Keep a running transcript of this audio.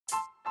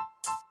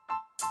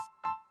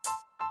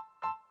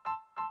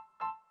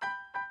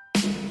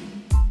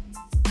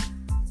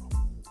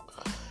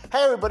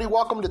Hey everybody,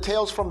 welcome to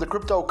Tales from the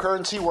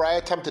Cryptocurrency, where I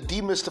attempt to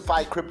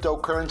demystify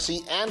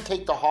cryptocurrency and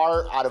take the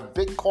horror out of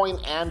Bitcoin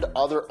and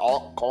other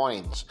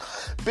altcoins.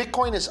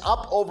 Bitcoin is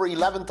up over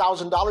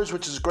 $11,000,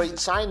 which is a great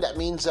sign. That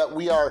means that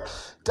we are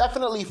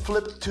definitely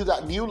flipped to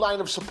that new line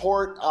of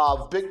support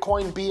of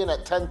Bitcoin being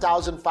at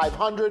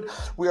 10,500.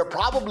 We are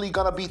probably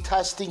going to be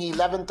testing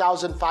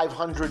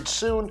 11,500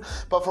 soon,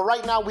 but for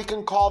right now we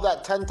can call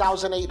that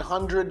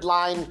 10,800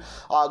 line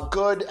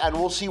good, and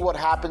we'll see what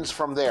happens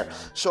from there.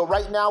 So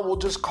right now we'll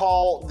just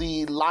call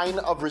the line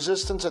of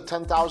resistance at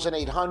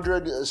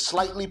 10,800,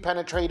 slightly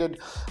penetrated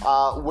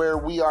where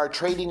we are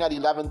trading at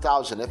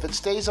 11,000. If it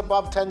stays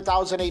above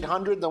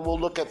 10,800, then we'll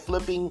look at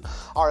flipping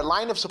our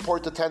line of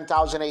support to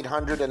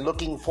 10,800 and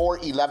looking for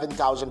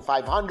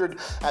 11,500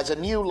 as a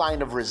new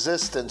line of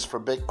resistance for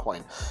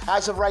Bitcoin.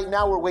 As of right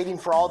now, we're waiting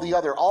for all the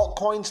other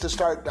altcoins to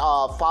start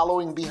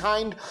following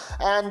behind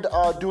and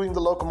doing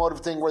the locomotive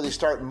thing where they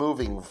start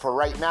moving. For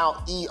right now,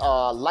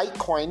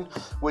 Litecoin,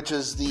 which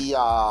is the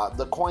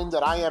coin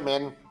that I am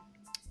in,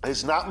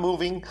 is not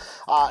moving.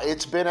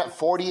 It's been at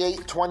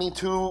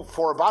 48.22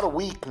 for about a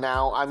week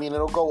now. I mean,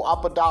 it'll go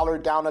up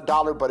 $1, down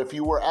 $1, but if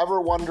you were ever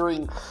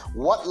wondering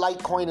what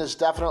Litecoin is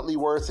definitely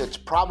worth, it's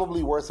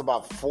probably worth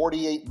about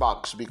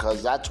 $48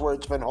 because that's where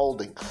it's been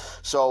holding.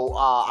 So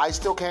I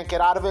still can't get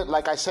out of it.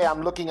 Like I say,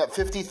 I'm looking at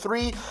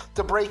 53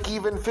 to break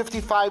even,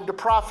 55 to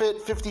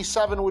profit,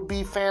 57 would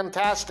be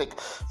fantastic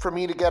for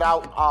me to get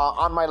out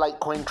on my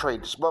Litecoin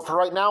trades. But for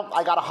right now,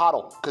 I got to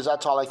hodl because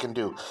that's all I can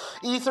do.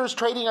 Ether's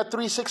trading at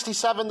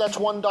 367. That's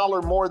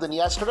 $1 more than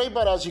yesterday,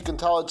 but as you can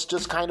tell, it's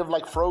just kind of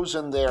like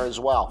frozen there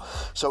as well.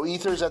 So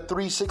Ether's at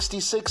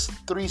 366,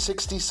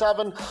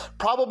 367.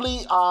 Probably,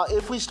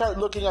 if we start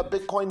looking at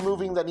Bitcoin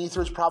moving, then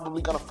Ether's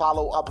probably going to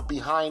follow up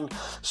behind.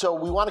 So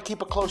we want to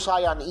keep a close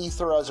eye on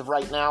Ether as of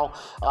right now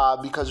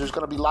because there's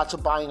going to be lots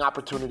of buying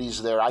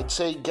opportunities there. I'd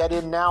say get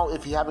in now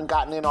if you haven't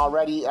gotten in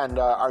already and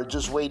are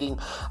just waiting.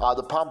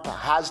 The pump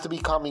has to be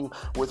coming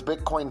with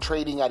Bitcoin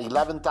trading at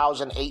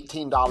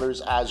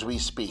 $11,018 as we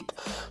speak.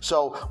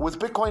 So with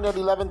Bitcoin at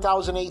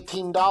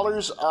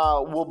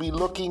 $11,018, we'll be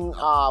looking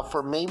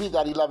for maybe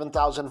that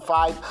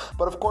 11,005,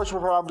 but of course we're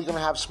probably going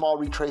to have small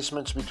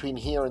retracements between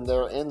here and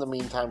there in the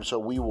meantime, so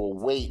we will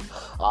wait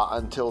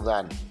until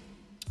then.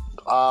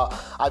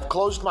 I've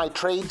closed my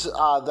trades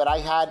that I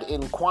had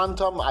in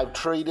Quantum. I've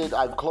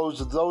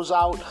closed those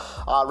out.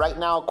 Right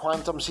now,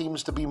 Quantum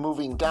seems to be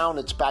moving down.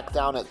 It's back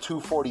down at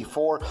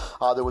 244.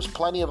 There was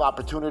plenty of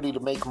opportunity to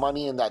make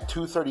money in that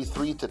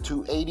 233 to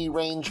 280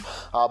 range,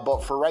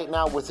 but for right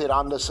now, with it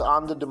on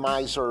the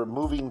demise or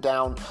moving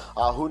down,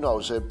 who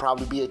knows? It'd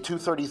probably be at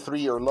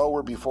 233 or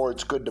lower before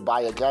it's good to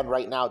buy again.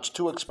 Right now, it's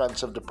too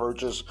expensive to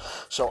purchase,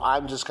 so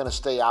I'm just going to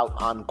stay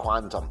out on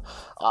Quantum.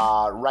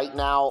 Right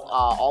now,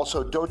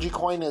 also Dogecoin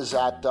is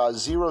at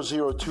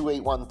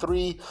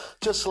 002813,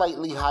 just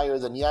slightly higher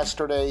than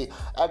yesterday.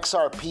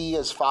 XRP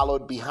has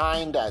followed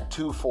behind at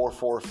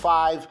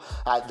 2445.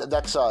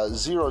 That's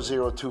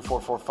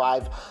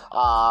 002445.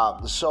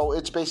 So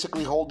it's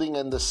basically holding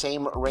in the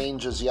same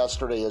range as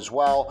yesterday as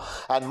well.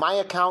 And my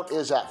account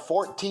is at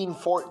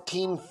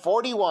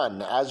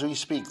 141441 as we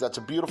speak. That's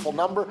a beautiful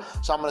number.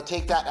 So I'm going to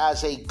take that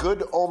as a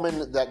good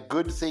omen that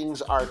good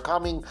things are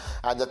coming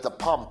and that the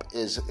pump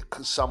is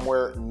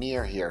somewhere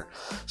near here.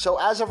 So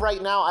as of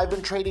right now, I've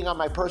been trading on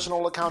my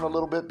personal account a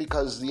little bit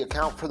because the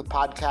account for the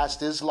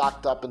podcast is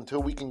locked up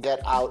until we can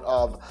get out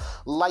of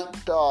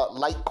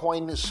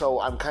Litecoin, so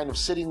I'm kind of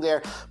sitting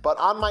there. But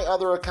on my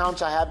other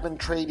accounts, I have been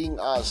trading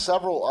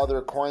several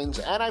other coins,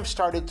 and I've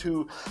started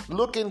to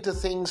look into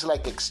things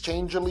like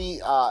Exchangely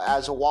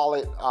as a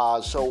wallet,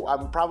 so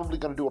I'm probably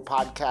going to do a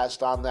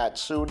podcast on that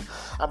soon.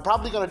 I'm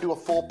probably going to do a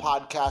full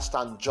podcast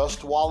on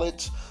just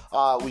wallets.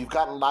 We've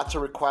gotten lots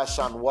of requests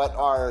on what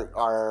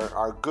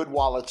are good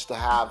wallets to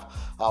have,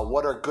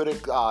 what are good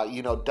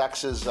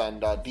DEXs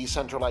and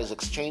decentralized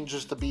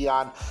exchanges to be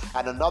on.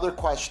 And another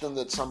question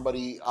that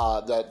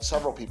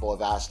several people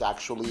have asked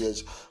actually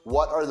is,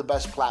 what are the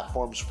best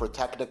platforms for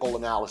technical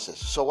analysis?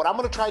 So what I'm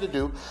going to try to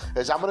do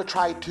is I'm going to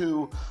try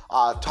to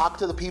talk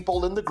to the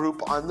people in the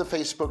group, on the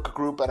Facebook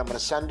group, and I'm going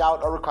to send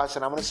out a request,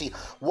 and I'm going to see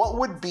what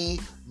would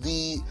be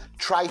the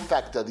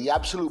trifecta, the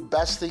absolute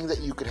best thing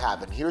that you could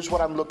have. And here's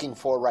what I'm looking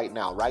for right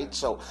now, right?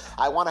 So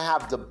I want to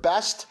have the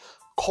best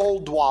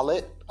cold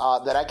wallet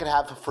that I can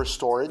have for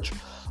storage.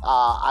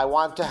 I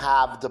want to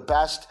have the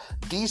best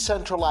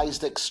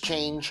decentralized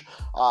exchange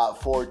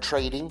for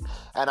trading.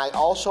 And I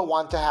also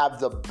want to have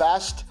the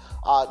best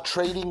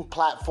trading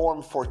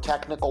platform for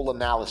technical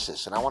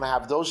analysis. And I want to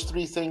have those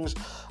three things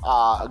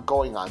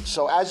going on.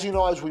 So as you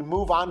know, as we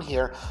move on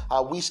here,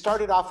 we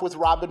started off with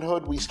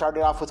Robinhood, we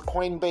started off with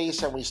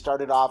Coinbase, and we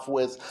started off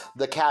with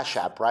the Cash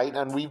App, right?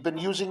 And we've been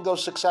using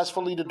those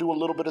successfully to do a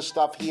little bit of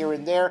stuff here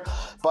and there.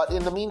 But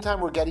in the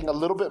meantime, we're getting a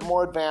little bit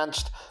more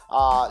advanced.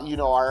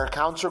 Our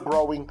accounts are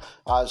growing.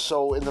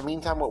 So in the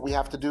meantime, what we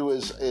have to do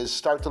is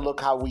start to look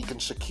how we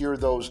can secure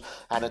those,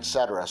 and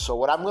etc. So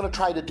what I'm going to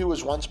try to do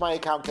is once my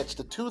account gets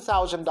to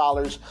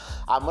 $2,000,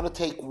 I'm going to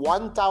take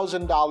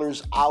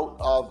 $1,000 out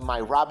of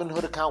my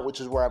Robinhood account, which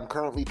is where I'm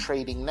currently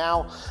trading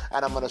now,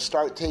 and I'm going to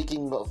start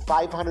taking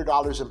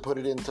 $500 and put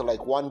it into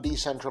like one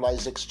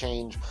decentralized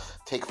exchange,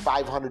 take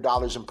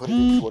 $500 and put it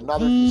into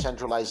another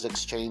decentralized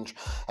exchange,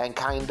 and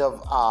kind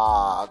of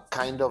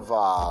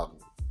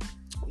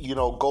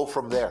go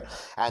from there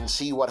and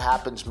see what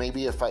happens.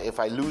 Maybe if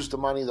I lose the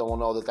money, then we'll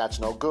know that that's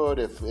no good.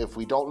 If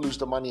we don't lose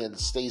the money and it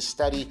stays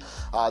steady,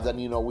 then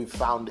we've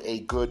found a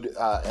good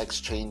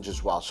exchange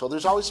as well. So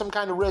there's always some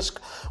kind of risk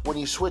when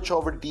you switch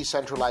over to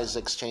decentralized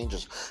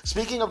exchanges.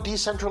 Speaking of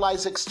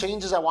decentralized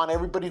exchanges, I want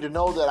everybody to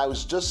know that I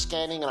was just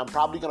scanning, and I'm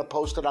probably going to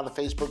post it on the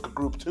Facebook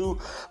group too,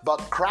 but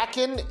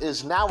Kraken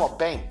is now a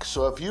bank.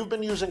 So if you've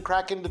been using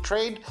Kraken to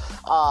trade,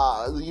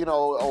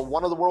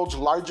 one of the world's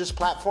largest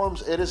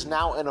platforms, it is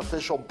now an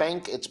official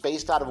bank. It's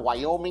based out of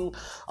Wyoming,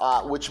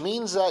 which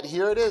means that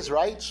here it is,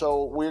 right?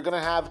 So we're going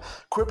to have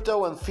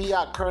crypto and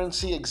fiat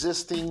currency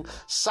existing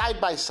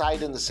side by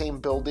side in the same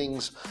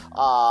buildings,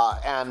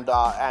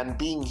 and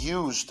being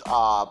used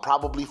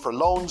probably for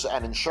loans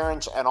and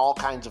insurance and all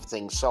kinds of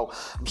things. So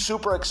I'm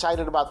super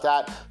excited about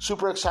that.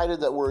 Super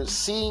excited that we're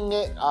seeing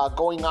it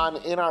going on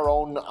in our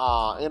own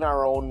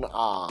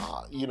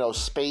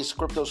space,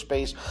 crypto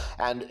space,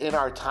 and in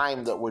our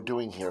time that we're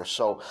doing here.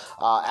 So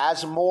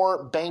as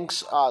more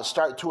banks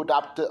start to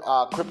adopt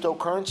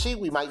cryptocurrency,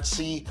 we might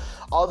see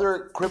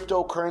other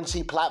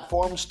cryptocurrency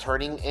platforms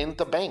turning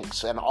into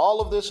banks, and all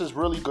of this is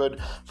really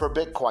good for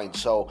Bitcoin.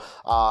 So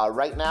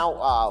right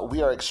now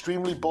we are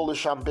extremely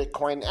bullish on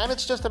Bitcoin, and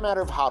it's just a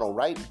matter of hodl,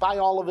 right? Buy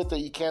all of it that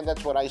you can.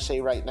 That's what I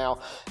say right now,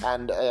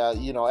 and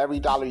every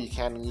dollar you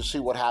can, and you see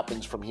what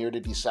happens from here to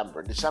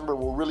December. December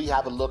we'll really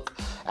have a look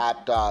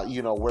at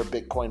where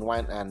Bitcoin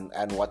went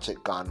and what's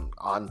it gone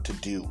on to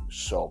do.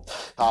 So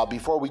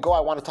before we go,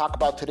 I want to talk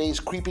about today's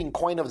creeping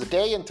coin of the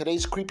day. And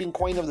today's creeping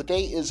coin of the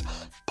day is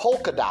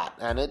Polkadot,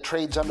 and it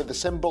trades under the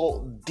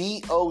symbol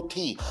DOT.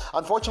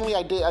 Unfortunately,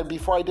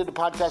 before I did the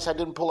podcast, I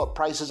didn't pull up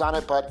prices on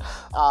it, but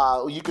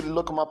you can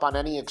look them up on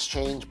any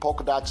exchange.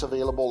 Polkadot's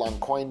available on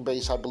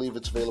Coinbase. I believe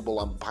it's available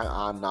on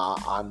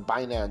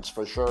Binance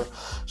for sure.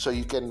 So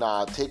you can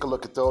take a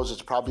look at those.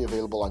 It's probably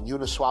available on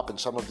Uniswap and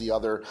some of the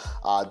other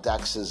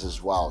DEXs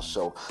as well.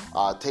 So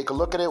take a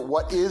look at it.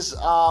 What is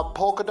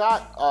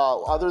Polkadot?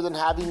 Other than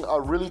having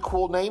a really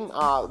cool name,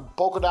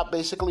 Polkadot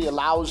basically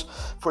allows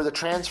for the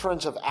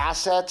transference of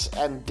assets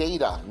and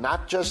data,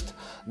 not just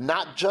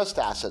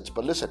assets,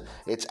 but listen,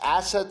 it's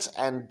assets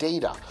and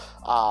data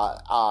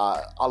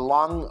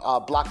along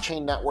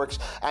blockchain networks,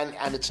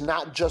 and it's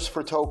not just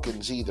for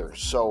tokens either.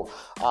 So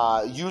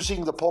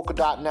using the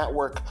Polkadot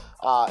network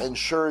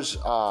ensures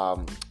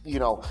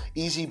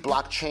easy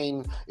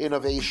blockchain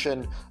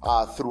innovation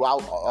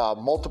throughout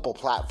multiple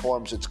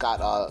platforms. It's got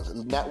a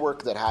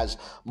network that has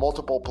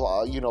multiple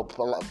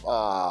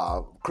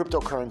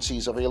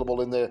cryptocurrencies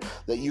available in there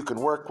that you can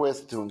work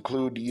with, to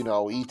include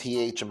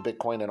ETH and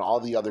Bitcoin and all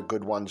the other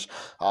good ones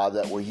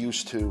that we're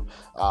used to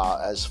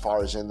as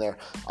far as in there.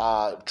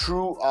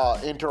 True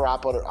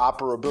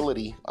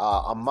interoperability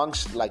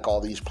amongst like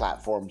all these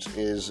platforms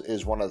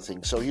is one of the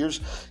things. So here's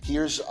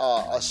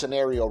a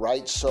scenario,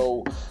 right?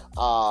 So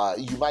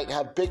you might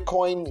have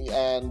Bitcoin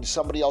and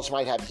somebody else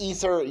might have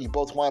Ether. You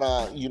both want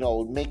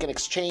to make an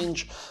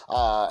exchange.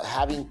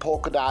 Having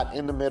Polkadot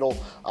in the middle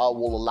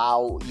will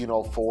allow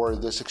for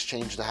this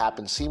exchange to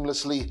happen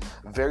seamlessly,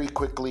 very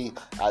quickly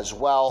as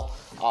well.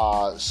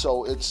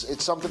 So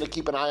it's something to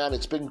keep an eye on.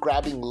 It's been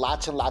grabbing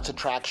lots and lots of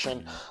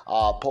traction.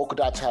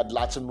 Polkadot's had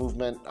lots of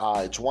movement.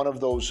 It's one of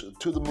those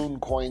to the moon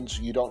coins.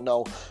 You don't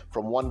know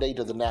from one day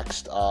to the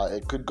next.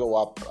 It could go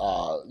up.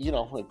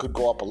 It could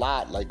go up a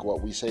lot, like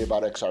what we say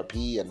about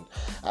XRP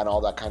and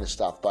all that kind of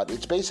stuff. But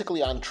it's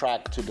basically on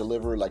track to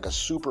deliver like a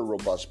super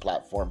robust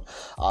platform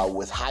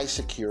with high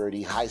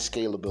security, high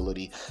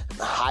scalability,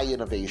 high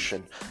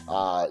innovation.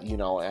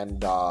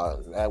 And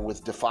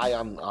with DeFi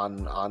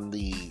on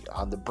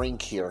the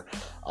brink here,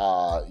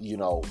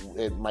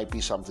 it might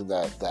be something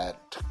that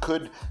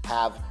could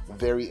have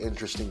very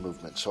interesting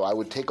movement. So I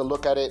would take a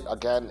look at it.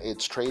 Again,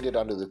 it's traded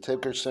under the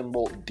ticker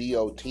symbol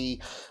DOT.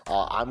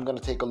 I'm going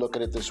to take a look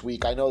at it this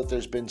week. I know that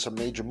there's been some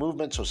major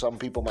movement, so some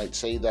people might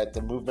say that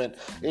the movement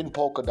in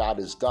Polkadot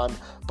is done,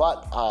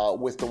 but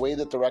with the way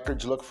that the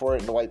records look for it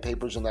and the white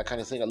papers and that kind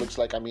of thing, it looks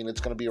like,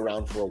 it's going to be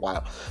around for a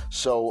while.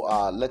 So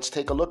let's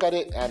take a look at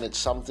it, and it's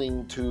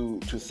something to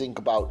think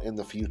about in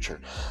the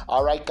future.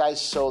 All right, guys,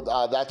 so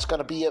that's going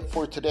to be it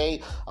for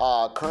today.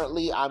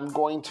 Currently, I'm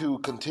going to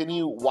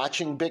continue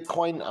watching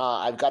Bitcoin.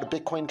 I've got a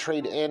Bitcoin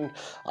trade in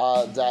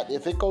that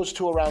if it goes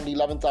to around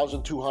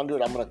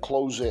 11,200, I'm going to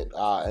close it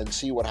and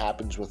see what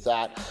happens with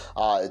that.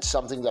 It's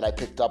something that I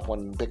picked up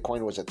when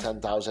Bitcoin was at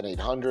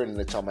 10,800, and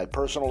it's on my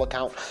personal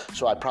account,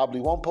 so I probably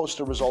won't post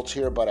the results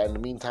here, but in the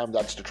meantime,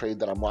 that's the trade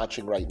that I'm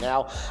watching right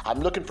now. I'm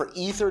looking for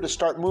Ether to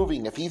start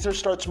moving. If Ether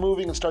starts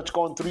moving and starts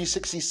going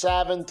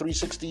 367,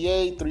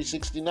 368,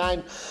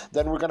 369,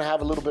 then we're going to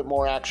have a little bit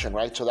more action,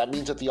 right? So that means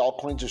means that the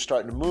altcoins are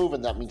starting to move,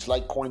 and that means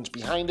Litecoin's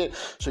behind it.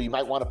 So you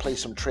might want to play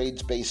some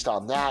trades based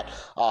on that.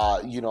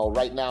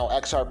 Right now,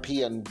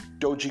 XRP and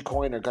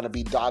Dogecoin are going to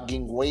be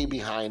dogging way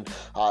behind,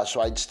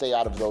 so I'd stay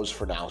out of those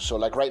for now. So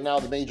like right now,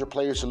 the major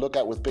players to look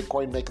at with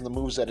Bitcoin making the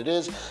moves that it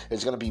is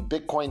going to be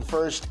Bitcoin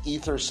first,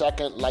 Ether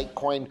second,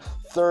 Litecoin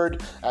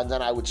third, and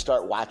then I would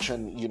start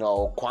watching,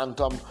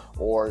 Quantum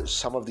or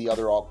some of the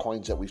other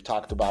altcoins that we've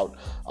talked about,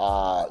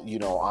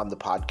 on the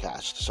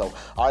podcast. So,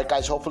 all right,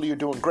 guys, hopefully you're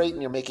doing great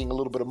and you're making a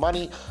little bit of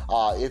money.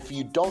 If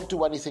you don't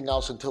do anything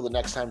else until the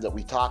next time that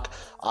we talk,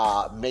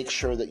 make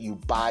sure that you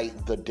buy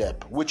the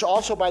dip, which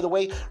also, by the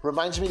way,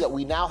 reminds me that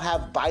we now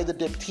have Buy the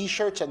Dip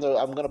t-shirts, and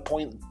I'm going to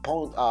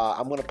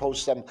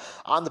post them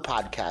on the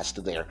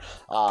podcast there.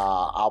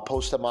 I'll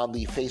post them on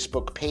the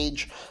Facebook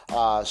page.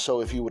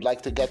 So if you would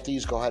like to get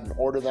these, go ahead and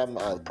order them.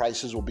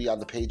 Prices will be on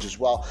the page as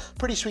well.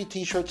 Pretty sweet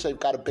t-shirts. They've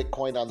got a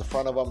Bitcoin on the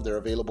front of them. They're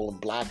available in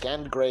black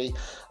and gray,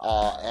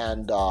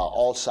 and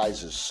all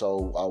sizes.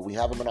 So we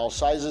have them in all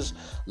sizes.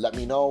 Let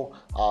me know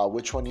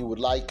which one you would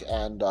like,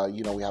 and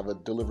we have a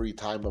delivery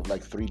time of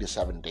like 3 to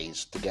 7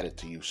 days to get it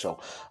to you. So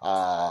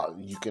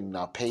you can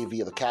pay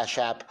via the Cash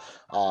App,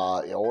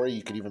 or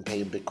you can even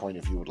pay in Bitcoin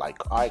if you would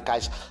like. All right,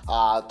 guys,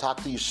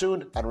 talk to you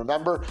soon. And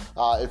remember,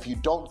 if you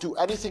don't do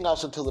anything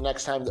else until the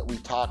next time that we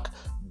talk,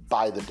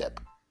 buy the dip.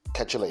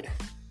 Catch you later.